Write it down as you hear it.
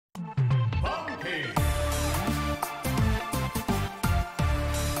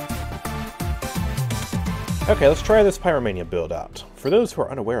Okay, let's try this Pyromania build out. For those who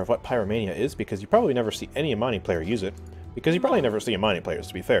are unaware of what Pyromania is, because you probably never see any Imani player use it, because you probably never see Imani players,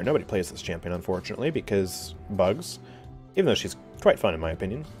 to be fair. Nobody plays this champion, unfortunately, because bugs. Even though she's quite fun, in my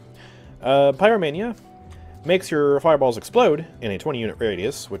opinion. Pyromania makes your fireballs explode in a 20-unit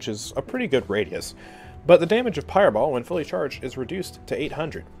radius, which is a pretty good radius. But the damage of Pyreball, when fully charged, is reduced to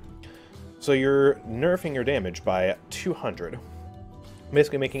 800. So you're nerfing your damage by 200.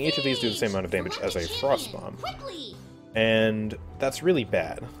 Basically making each of these do the same amount of damage as a Frost Bomb. And that's really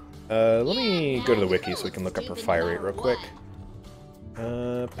bad. Let me go to the wiki so we can look up her fire rate real quick.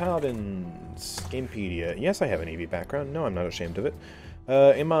 Paladins Gamepedia. Yes, I have an EV background. No, I'm not ashamed of it.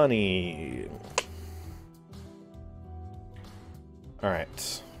 Imani.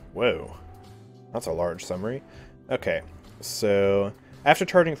 Alright. Whoa. That's a large summary. Okay, so after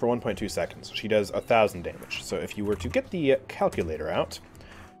charging for 1.2 seconds, she does 1,000 damage. So if you were to get the calculator out,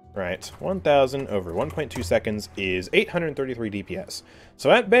 right, 1,000 over 1.2 seconds is 833 DPS.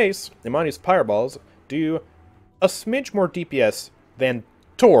 So at base, Imani's Pyreballs do a smidge more DPS than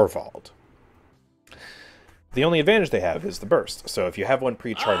Torvald. The only advantage they have is the burst. So if you have one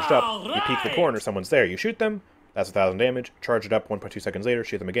pre-charged up, you peek the corner, someone's there, you shoot them, that's 1,000 damage, charge it up 1.2 seconds later,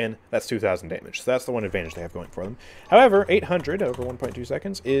 shoot them again, that's 2,000 damage. So that's the one advantage they have going for them. However, 800 over 1.2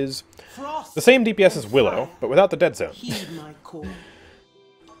 seconds is the same DPS as Willow, but without the dead zone.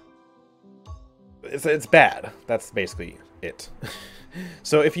 It's bad. That's basically it.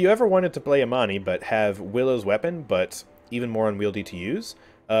 So if you ever wanted to play Imani, but have Willow's weapon, but even more unwieldy to use,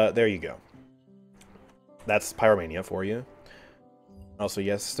 there you go. That's Pyromania for you. Also,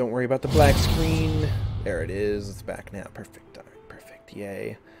 yes, don't worry about the black screen. There it is. It's back now. Perfect. All right, perfect.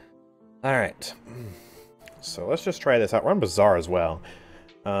 Yay. All right. So let's just try this out. We're on Bazaar as well.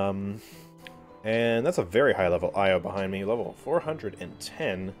 And that's a very high level IO behind me. Level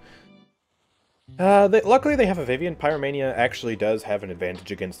 410. Luckily they have a Vivian. Pyromania actually does have an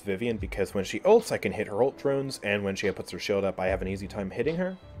advantage against Vivian because when she ults, I can hit her ult drones, and when she puts her shield up, I have an easy time hitting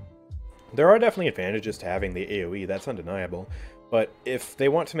her. There are definitely advantages to having the AoE, that's undeniable. But if they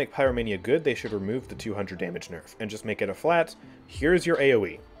want to make Pyromania good, they should remove the 200 damage nerf and just make it a flat, here's your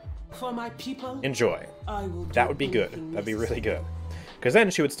AoE. For my people, enjoy. That would be good. That'd be really good. Because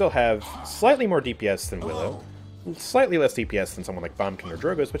then she would still have slightly more DPS than Willow, slightly less DPS than someone like Bomb King or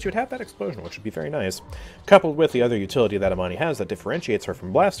Drogos, but she would have that explosion, which would be very nice, coupled with the other utility that Imani has that differentiates her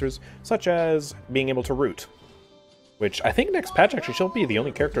from blasters, such as being able to root. Which I think next patch actually she'll be the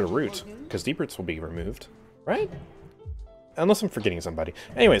only character to root, because deep roots will be removed, right? Unless I'm forgetting somebody.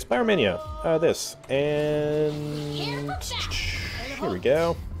 Anyways, Pyromania, this, and here we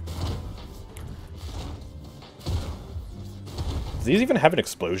go. Do these even have an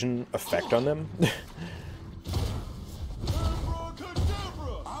explosion effect on them?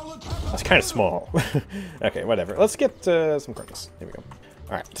 That's kind of small. Okay, whatever. Let's get some critics. Here we go.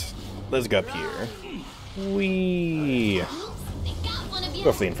 Alright, let's go up here. Whee!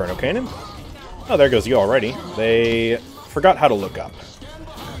 Go for the Inferno Cannon. Oh, there goes you already. They forgot how to look up.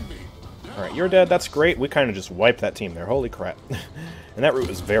 Alright, you're dead. That's great. We kind of just wiped that team there. Holy crap. And that root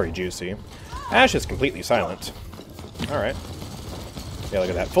was very juicy. Ash is completely silent. Alright. Yeah, look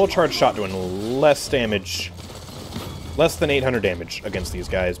at that. Full charge shot doing less damage. Less than 800 damage against these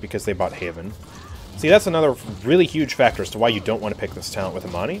guys because they bought Haven. See, that's another really huge factor as to why you don't want to pick this talent with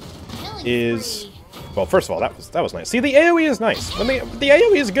Imani. Is... Well, first of all, that was nice. See, the AoE is nice. The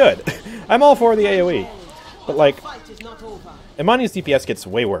AoE is good. I'm all for the AoE. But, like, Imani's DPS gets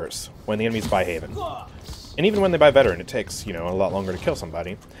way worse when the enemies buy Haven. And even when they buy Veteran, it takes, you know, a lot longer to kill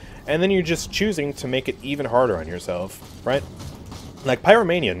somebody. And then you're just choosing to make it even harder on yourself, right? Like,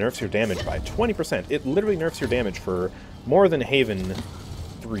 Pyromania nerfs your damage by 20%. It literally nerfs your damage for more than Haven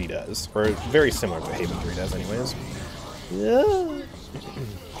 3 does. Or very similar to Haven 3 does, anyways. Yeah.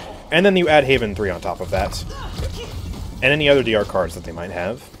 And then you add Haven 3 on top of that. And any other DR cards that they might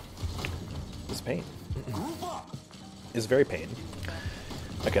have. Is pain. Is very pain.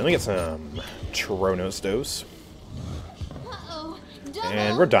 Okay, let me get some Tronos dose.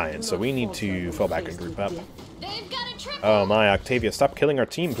 And we're dying, so we need to fall back and group up. Oh my, Octavia, stop killing our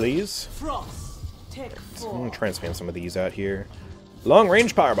team, please. I'm gonna transpan some of these out here. Long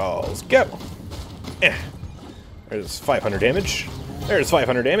range powerballs, go! There's 500 damage. There's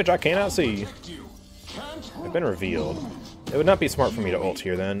 500 damage, I cannot see. They've been revealed. It would not be smart for me to ult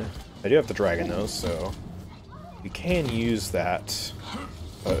here then. I do have the dragon though, so you can use that.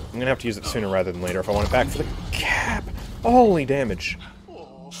 But I'm gonna have to use it sooner rather than later if I want it back for the cap. Holy damage.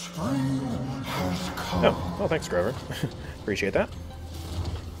 Oh, well, thanks, Grover. Appreciate that.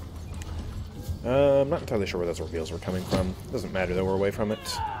 I'm not entirely sure where those reveals were coming from. Doesn't matter though, we're away from it.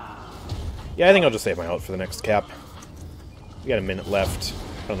 Yeah, I think I'll just save my ult for the next cap. We got a minute left.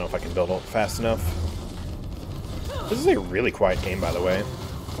 I don't know if I can build ult fast enough. This is a really quiet game, by the way.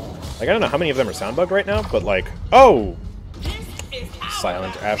 Like, I don't know how many of them are sound bugged right now, but like, oh!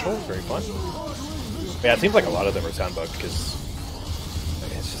 Silent Ashel, very fun. Yeah, it seems like a lot of them are sound bugged because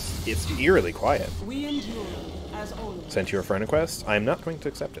it's eerily quiet. Sent you a friend request. I'm not going to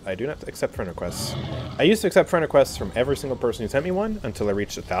accept it. I do not accept friend requests. I used to accept friend requests from every single person who sent me one until I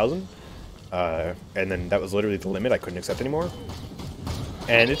reached 1,000. And then that was literally the limit. I couldn't accept anymore.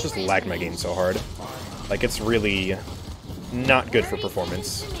 And it just lagged my game so hard. Like, it's really not good for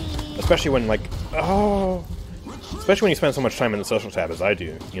performance. Especially when, like, oh... Especially when you spend so much time in the social tab as I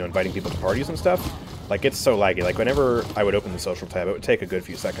do, you know, inviting people to parties and stuff. Like, it's so laggy. Like, whenever I would open the social tab, it would take a good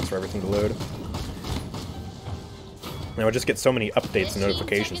few seconds for everything to load. And I would just get so many updates and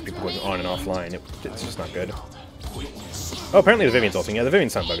notifications, people going on and offline. It's just not good. Oh, apparently the Vivian's ulting. Yeah, the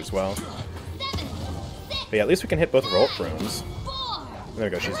Vivian's sound bugged as well. But yeah, at least we can hit both of our ult drones. There we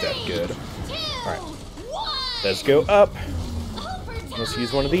go, she's dead. Good. Alright. Let's go up. Let's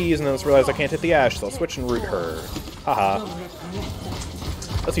use one of these, and then let's realize I can't hit the Ashe, so I'll switch and root her. Haha.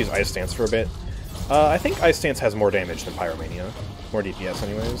 Let's use Ice Stance for a bit. I think Ice Stance has more damage than Pyromania. More DPS,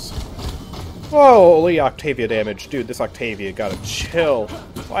 anyways. Holy Octavia damage. Dude, this Octavia gotta chill.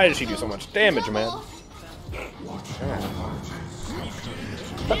 Why did she do so much damage, man?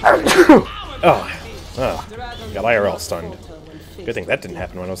 Oh. Oh. Got IRL stunned. Good thing that didn't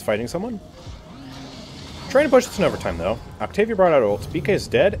happen when I was fighting someone. Trying to push this in overtime, though. Octavia brought out ult. BK is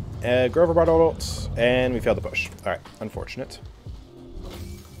dead. Grover brought out ult. And we failed the push. Alright, unfortunate.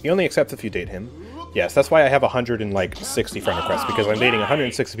 He only accepts if you date him. Yes, that's why I have 160 friend requests, because I'm dating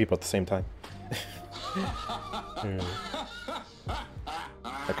 160 people at the same time.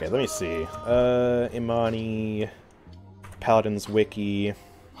 Okay, let me see. Imani... Paladins Wiki...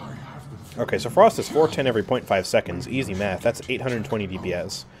 Okay, so Frost is 410 every 0.5 seconds. Easy math. That's 820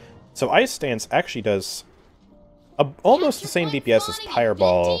 DPS. So Ice Stance actually does almost the same DPS as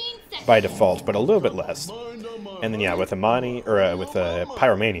Pyreball by default, but a little bit less. And then yeah, with Imani or with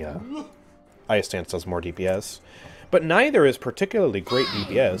Pyromania, Ice Stance does more DPS. But neither is particularly great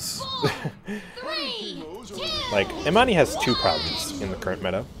DPS. Like, Imani has two problems in the current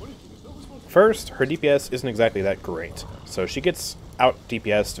meta. First, her DPS isn't exactly that great. So she gets out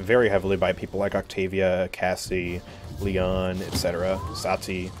DPS'd very heavily by people like Octavia, Cassie, Leon, etc.,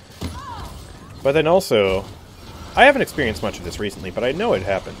 Sati. But then also, I haven't experienced much of this recently, but I know it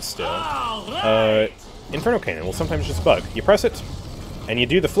happens still. Inferno Cannon will sometimes just bug. You press it, and you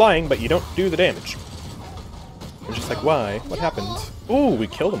do the flying, but you don't do the damage. It's just like, why? What happened? Ooh, we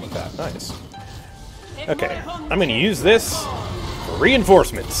killed him with that. Nice. Okay, I'm going to use this for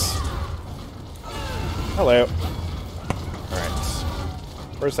reinforcements. Hello. Alright.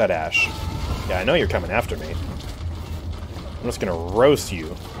 Where's that Ashe? Yeah, I know you're coming after me. I'm just going to roast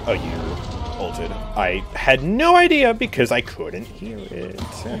you. Oh, you ulted. I had no idea because I couldn't hear it.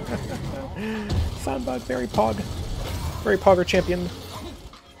 Soundbug, very pog. Very pogger champion.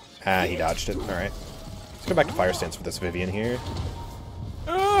 Ah, he dodged it. Alright. Let's go back to Fire Stance with this Vivian here.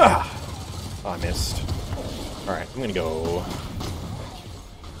 Ah! Oh, I missed. Alright, I'm gonna go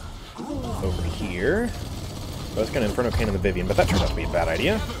over here. I was gonna Inferno Cannon the Vivian, but that turned out to be a bad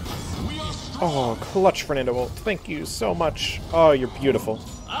idea. Oh, clutch Fernando ult. Thank you so much. Oh, you're beautiful.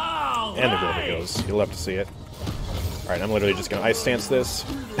 And the Grover goes. You'll love to see it. Alright, I'm literally just gonna Ice Stance this,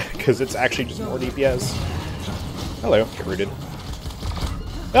 because it's actually just more DPS. Hello, get rooted.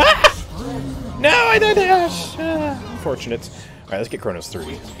 Ah! No, I did dash! Unfortunate. Alright, let's get Chronos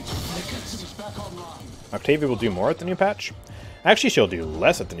 3. Octavia will do more at the new patch. Actually, she'll do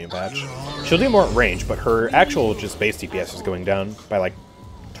less at the new patch. She'll do more at range, but her actual just base DPS is going down by like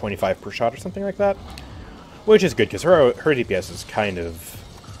 25 per shot or something like that. Which is good, because her DPS is kind of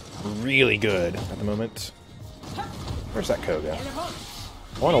really good at the moment. Where's that Koga?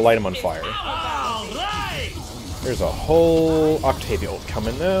 I want to light him on fire. There's a whole Octavia ult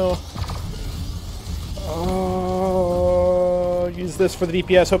coming now. Oh, use this for the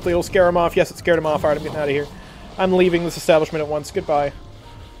DPS. Hopefully it'll scare him off. Yes, it scared him off. Alright, I'm getting out of here. I'm leaving this establishment at once. Goodbye.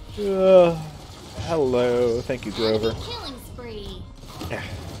 Hello. Thank you, Grover.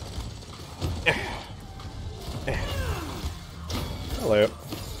 Hello.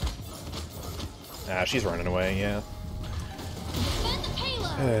 Ah, she's running away, yeah.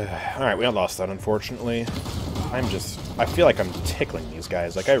 Alright, we lost that, unfortunately. I feel like I'm tickling these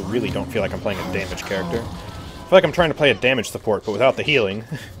guys. Like, I really don't feel like I'm playing a damage character. I feel like I'm trying to play a damage support, but without the healing.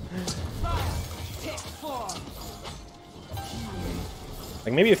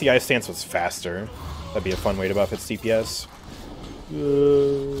 Like, maybe if the Ice Stance was faster, that'd be a fun way to buff its DPS.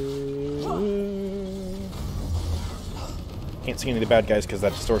 Can't see any of the bad guys because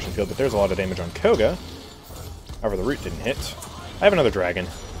of that distortion field, but there's a lot of damage on Koga. However, the root didn't hit. I have another dragon.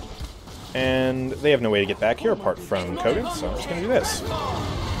 And they have no way to get back here apart from Koga, so I'm just going to do this.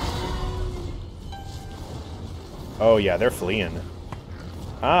 Oh yeah, they're fleeing.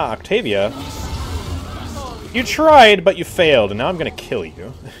 Ah, Octavia. You tried, but you failed, and now I'm going to kill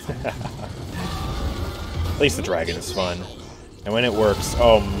you. At least the dragon is fun. And when it works,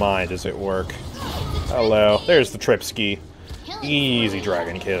 oh my, does it work. Hello. There's the Tripski. Easy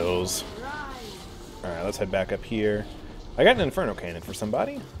dragon kills. Alright, let's head back up here. I got an Inferno Cannon for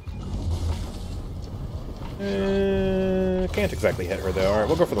somebody. Can't exactly hit her, though. Alright,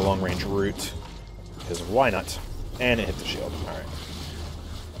 we'll go for the long-range route. Because why not? And it hit the shield. Alright.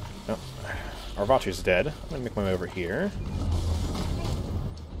 Oh, our Vatu's dead. I'm going to make my way over here.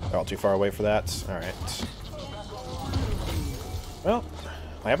 They're all too far away for that. Alright. Well,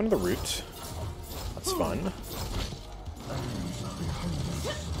 I have another route. That's fun.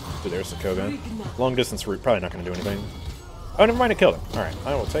 Ooh, there's the Koga. Long distance route, probably not going to do anything. Oh, never mind, it killed him. Alright,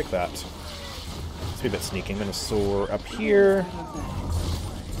 I will take that. Let's be a bit sneaky. I'm going to soar up here.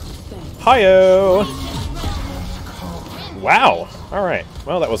 Hi-yo! Wow! Alright,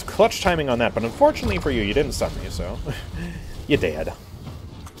 well, that was clutch timing on that, but unfortunately for you, you didn't stun me, so... you dead.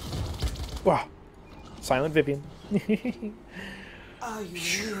 Wow. Silent Vivian.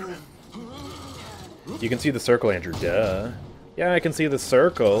 You can see the circle, Andrew. Duh. Yeah, I can see the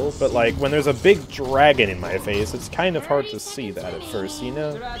circle, but like when there's a big dragon in my face, it's kind of hard to see that at first, you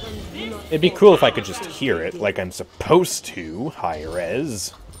know? It'd be cool if I could just hear it like I'm supposed to. High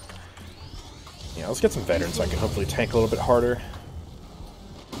res. Yeah, let's get some veterans so I can hopefully tank a little bit harder.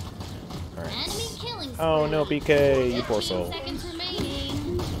 Alright. Oh no, BK, you poor soul. Yeah,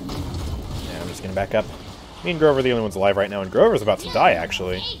 I'm just gonna back up. Me and Grover are the only ones alive right now, and Grover's about to die,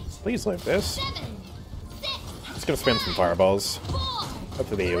 actually. Please live this. Just gonna spam some fireballs.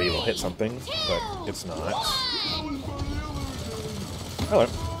 Hopefully the AoE will hit something, but it's not. Hello.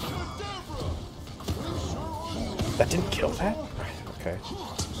 That didn't kill that? Okay.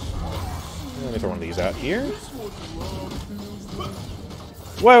 Let me throw one of these out here.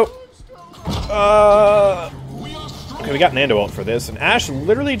 Whoa! Okay, we got Nando ult for this, and Ashe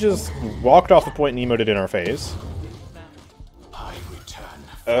literally just walked off the point and emoted in our face.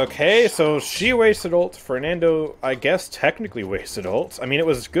 Okay, so she wasted ult. Fernando, I guess, technically wasted ult. I mean, it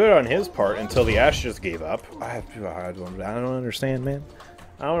was good on his part until the Ashe just gave up. I don't understand, man.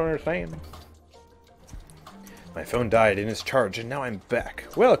 I don't understand. My phone died in its charge, and now I'm back.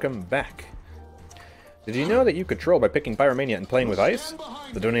 Welcome back. Did you know that you could troll by picking Pyromania and playing with ice?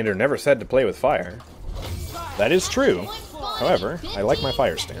 The donator never said to play with fire. That is true. However, I like my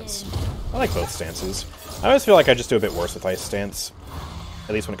fire stance. I like both stances. I always feel like I just do a bit worse with ice stance.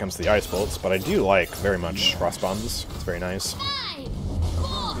 At least when it comes to the ice bolts, but I do like very much frost bombs. It's very nice.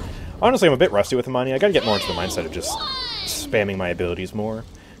 Honestly, I'm a bit rusty with Imani. I gotta get more into the mindset of just spamming my abilities more.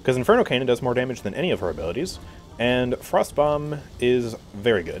 Because Inferno Cannon does more damage than any of her abilities, and Frost Bomb is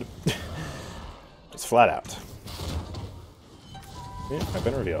very good. Just flat out. Yeah, I've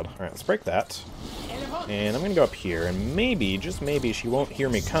been revealed. Alright, let's break that. And I'm gonna go up here, and maybe, just maybe, she won't hear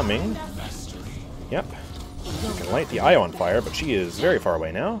me coming. Yep. I can light the Eye on fire, but she is very far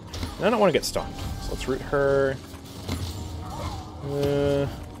away now. And I don't want to get stunned. So let's root her. Okay,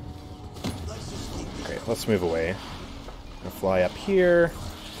 let's move away. I'm gonna fly up here.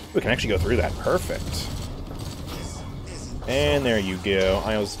 We can actually go through that. Perfect. And there you go.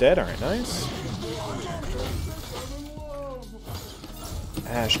 Io's dead. Alright, nice.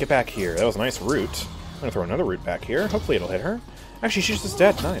 Ashe, get back here. That was a nice root. I'm gonna throw another root back here. Hopefully it'll hit her. Actually, she's just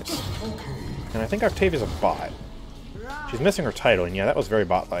dead. Nice. And I think Octavia's a bot. She's missing her title, and yeah, that was very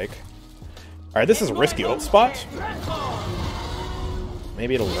bot-like. Alright, this is a risky ult spot.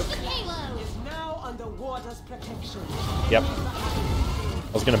 Maybe it'll work. Yep. I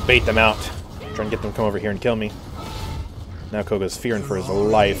was gonna bait them out. Try and get them to come over here and kill me. Now Koga's fearing for his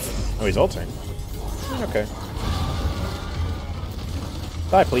life. Oh, he's ulting. Okay.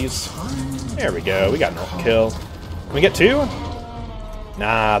 Die, please. There we go. We got an ult kill. Can we get two?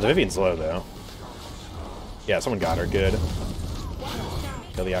 Nah, the Vivian's low, though. Yeah, someone got her. Good.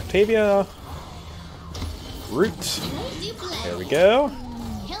 Kill the Octavia. Root. There we go.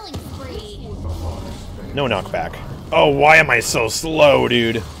 No knockback. Oh, why am I so slow,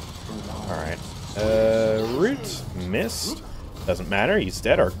 dude? Alright. Root. Missed. Doesn't matter. He's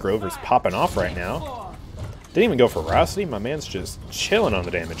dead. Our Grover's popping off right now. Didn't even go for Ferocity. My man's just chilling on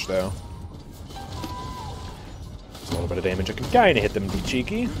the damage, though. Just a little bit of damage. I can kind of hit them and be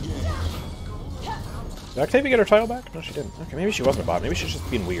cheeky. Did Octavia get her title back? No, she didn't. Okay, maybe she wasn't a bot. Maybe she's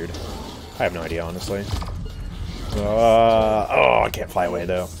just being weird. I have no idea, honestly. Oh, I can't fly away,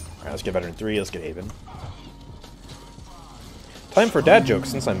 though. Alright, let's get better than 3. Let's get Haven. Time for dad jokes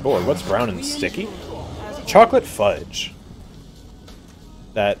since I'm bored. What's brown and sticky? Chocolate fudge.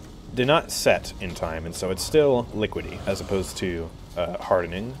 That did not set in time, and so it's still liquidy, as opposed to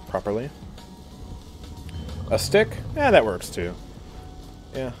hardening properly. A stick? Yeah, that works too.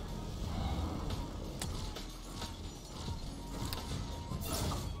 Yeah.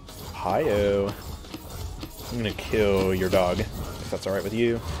 Hi-oh. I'm gonna kill your dog, if that's alright with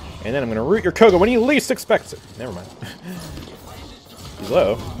you. And then I'm gonna root your Koga when he least expects it. Never mind. He's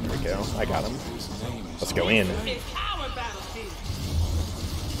low. There we go. I got him. Let's go in.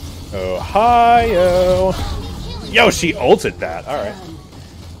 Oh, hi-oh. Yo, she ulted that. Alright.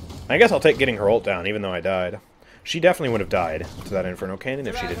 I guess I'll take getting her ult down, even though I died. She definitely would have died to that Inferno Cannon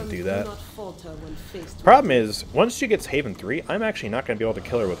if she didn't do that. Problem is, once she gets Haven 3, I'm actually not going to be able to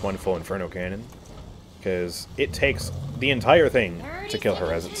kill her with one full Inferno Cannon. Because it takes the entire thing to kill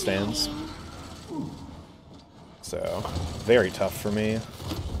her as it stands. So, very tough for me.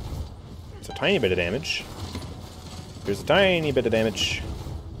 It's a tiny bit of damage. Here's a tiny bit of damage.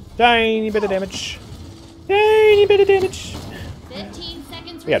 Tiny bit of damage. Tiny bit of damage. 15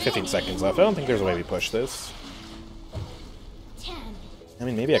 seconds. We got 15 seconds left. I don't think there's a way we push this. 10. I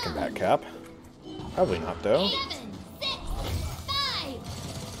mean, maybe I can back cap. Probably not, though. 7, 6, 5.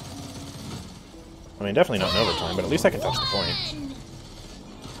 I mean, definitely not in overtime, but at least I can touch the point.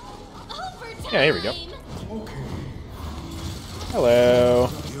 Overtime. Yeah, here we go. Hello.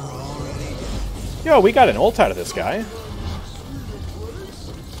 Yo, we got an ult out of this guy.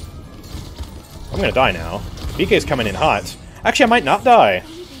 I'm gonna die now. BK's coming in hot. Actually, I might not die.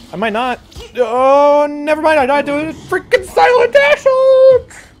 I might not. Oh, never mind. I died to a freaking silent dash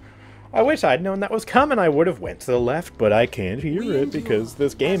ult! I wish I'd known that was coming. I would have went to the left, but I can't hear it because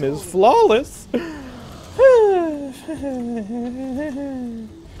this game is flawless.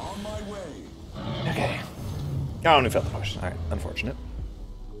 Okay. Oh, I only felt the push. Alright, unfortunate.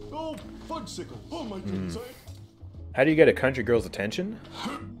 How do you get a country girl's attention?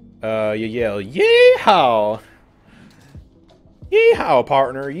 You yell, yeehaw! Yeehaw,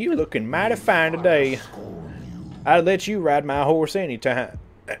 partner, you looking mighty fine today. I'd let you ride my horse anytime.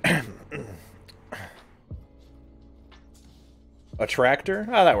 A tractor?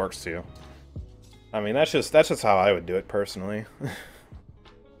 Oh, that works too. I mean, that's just how I would do it personally.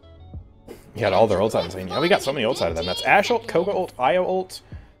 You got all their ults out of them. Yeah, we got so many ults out of them. That's Ashe ult, Koga ult, Io ult.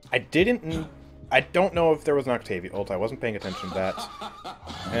 I don't know if there was an Octavia ult. I wasn't paying attention to that.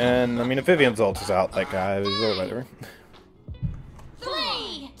 And, I mean, if Vivian's ult is out, like, whatever.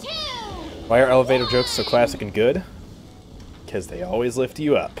 3, 2. Why are elevator jokes so classic and good? Because they always lift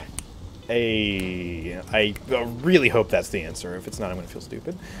you up. I really hope that's the answer. If it's not, I'm going to feel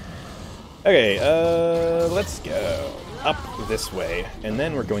stupid. Okay, let's go up this way, and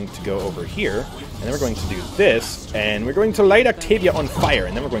then we're going to go over here, and then we're going to do this, and we're going to light Octavia on fire,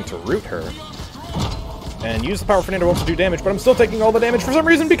 and then we're going to root her, and use the power Fernando ult to do damage, but I'm still taking all the damage for some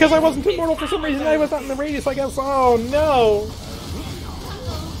reason because I wasn't immortal for some reason. I was not in the radius, I guess. Oh, no!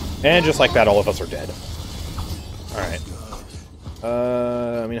 And just like that, all of us are dead. Alright.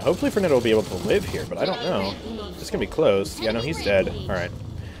 I mean, hopefully Fernando will be able to live here, but I don't know. It's gonna be close. Yeah, no, he's dead. Alright.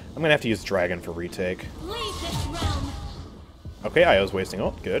 I'm gonna have to use Dragon for retake. Okay, Io's wasting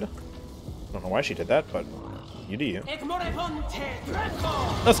ult. Good. I don't know why she did that, but you do you.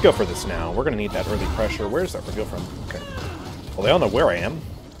 Let's go for this now. We're gonna need that early pressure. Where's that reveal from? Okay. Well, they all know where I am.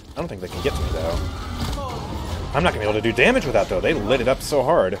 I don't think they can get to me, though. I'm not gonna be able to do damage with that, though. They lit it up so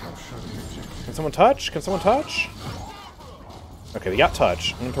hard. Can someone touch? Can someone touch? Okay, we got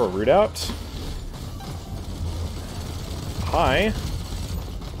touch. I'm gonna throw a root out. Hi.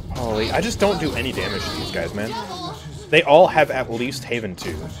 Holy, I just don't do any damage to these guys, man. They all have at least Haven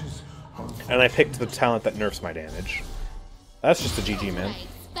 2. And I picked the talent that nerfs my damage. That's just a GG, man.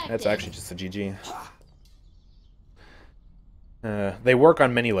 That's actually just a GG. They work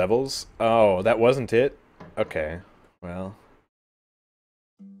on many levels. Oh, that wasn't it? Okay. Well.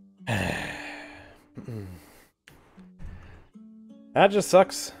 That just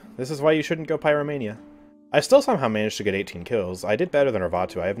sucks. This is why you shouldn't go Pyromania. I still somehow managed to get 18 kills. I did better than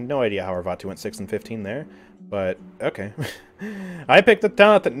Arvatu. I have no idea how Arvatu went 6 and 15 there. But, okay. I picked the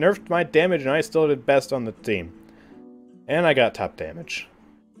talent that nerfed my damage, and I still did best on the team. And I got top damage.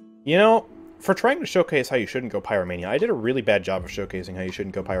 You know, for trying to showcase how you shouldn't go Pyromania, I did a really bad job of showcasing how you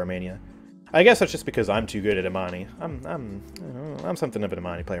shouldn't go Pyromania. I guess that's just because I'm too good at Imani. I'm something of an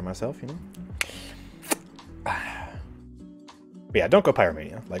Imani player myself, you know? But yeah, don't go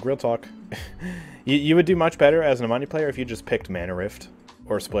Pyromania. Like, real talk. you would do much better as an Imani player if you just picked Mana Rift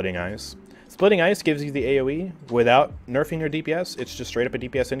or Splitting Eyes. Splitting Ice gives you the AoE without nerfing your DPS. It's just straight up a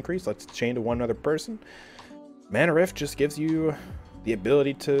DPS increase. Let's chain to one other person. Mana Rift just gives you the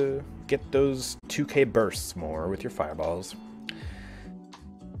ability to get those 2k bursts more with your fireballs.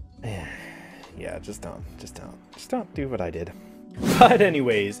 Yeah, just don't do what I did. But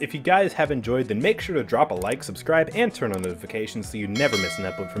anyways, if you guys have enjoyed, then make sure to drop a like, subscribe, and turn on notifications so you never miss an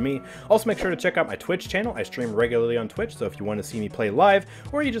upload from me. Also make sure to check out my Twitch channel. I stream regularly on Twitch, so if you want to see me play live,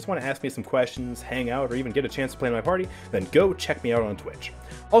 or you just want to ask me some questions, hang out, or even get a chance to play in my party, then go check me out on Twitch.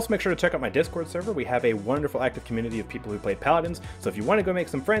 Also make sure to check out my Discord server. We have a wonderful active community of people who play Paladins, so if you want to go make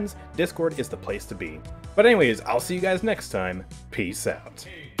some friends, Discord is the place to be. But anyways, I'll see you guys next time. Peace out.